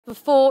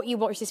Before you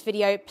watch this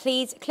video,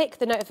 please click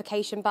the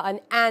notification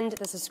button and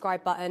the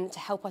subscribe button to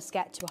help us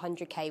get to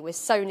 100k. We're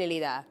so nearly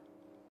there.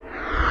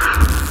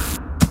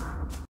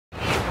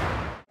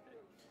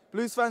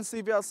 Blues fans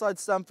see me outside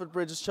Stamford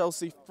Bridge as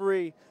Chelsea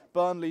 3,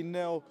 Burnley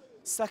 0.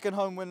 Second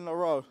home win in a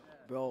row.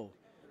 Bro,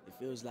 it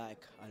feels like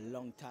a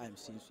long time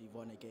since we've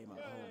won a game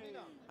at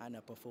home and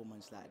a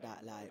performance like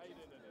that. Like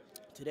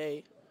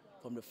today,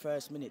 from the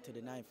first minute to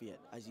the 90th,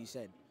 as you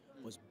said,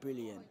 was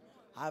brilliant.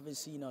 I haven't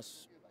seen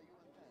us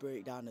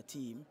break down a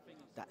team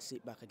that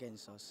sit back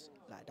against us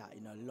like that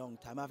in a long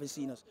time. I haven't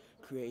seen us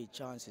create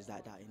chances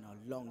like that in a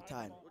long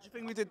time. What do you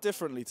think we did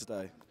differently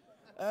today?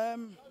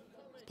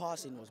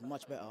 Passing was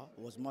much better,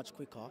 was much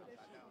quicker.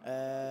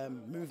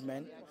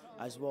 Movement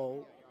as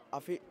well. I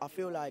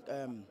feel like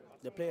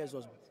the players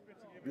was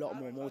a lot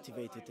more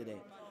motivated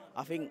today.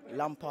 I think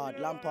Lampard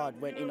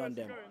went in on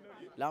them.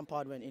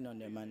 Lampard went in on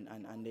them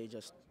and they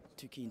just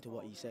took into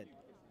what he said.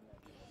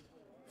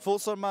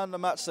 Thoughts on man of the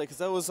match today? Because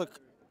there was a,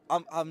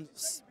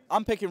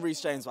 I'm picking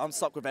Reece James, but I'm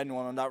stuck with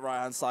anyone on that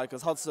right hand side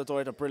because Hudson-Odoi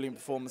had a brilliant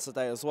performance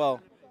today as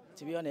well.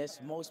 To be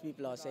honest, most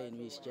people are saying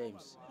Reece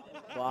James,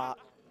 but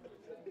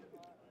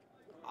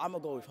I'm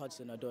gonna go with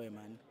Hudson-Odoi,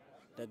 man.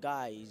 The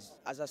guy is,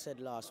 as I said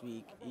last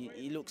week,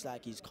 he looks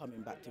like he's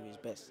coming back to his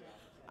best.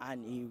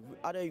 And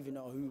I don't even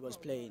know who was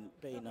playing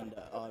on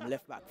the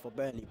left back for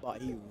Burnley,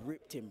 but he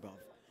ripped him, bruv.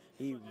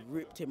 He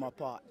ripped him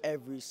apart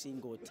every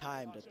single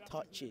time. The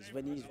touches,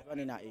 when he's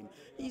running at him,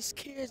 he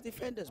scares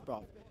defenders,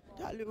 bruv.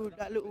 That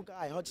little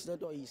guy,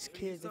 Hudson-Odoi, he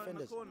scares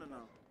defenders.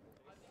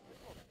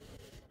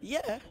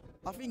 Yeah,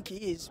 I think he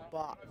is,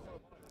 but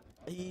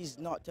he's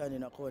not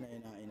turning a corner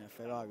in a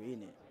Ferrari,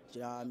 innit? Do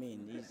you know what I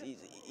mean?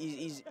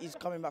 He's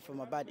coming back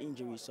from a bad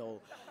injury, so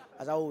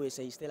as I always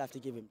say, you still have to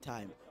give him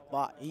time.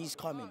 But he's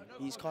coming,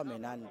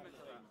 and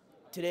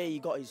today he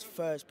got his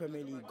first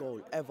Premier League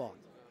goal ever,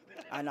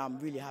 and I'm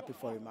really happy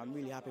for him. I'm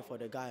really happy for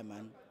the guy,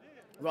 man.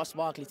 Ross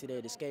Barkley today,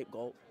 the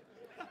scapegoat,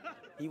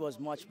 he was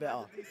much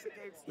better.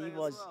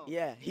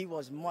 He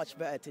was much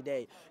better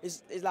today.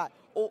 It's like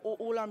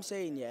all I'm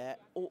saying, yeah.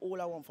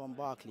 All I want from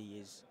Barkley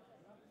is,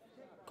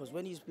 because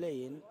when he's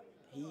playing,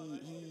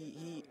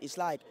 it's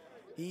like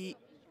he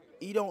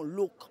don't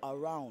look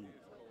around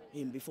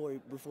him before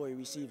he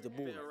receives the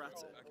ball.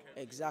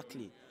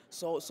 Exactly.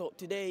 So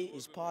today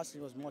his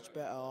passing was much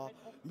better.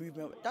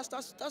 Movement.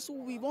 That's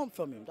all we want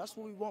from him. That's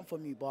what we want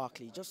from you,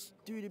 Barkley. Just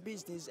do the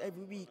business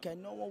every week,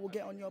 and no one will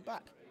get on your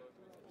back.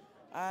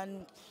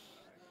 And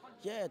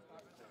yeah,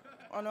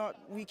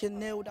 we can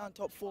nail down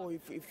top 4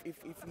 if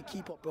we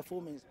keep up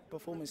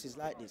performances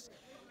like this.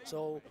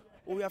 So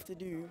all we have to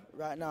do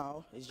right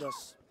now is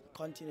just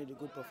continue the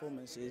good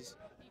performances,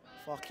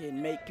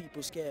 fucking make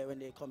people scared when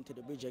they come to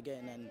the bridge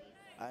again,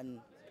 and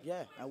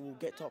yeah, and we'll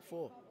get top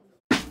 4.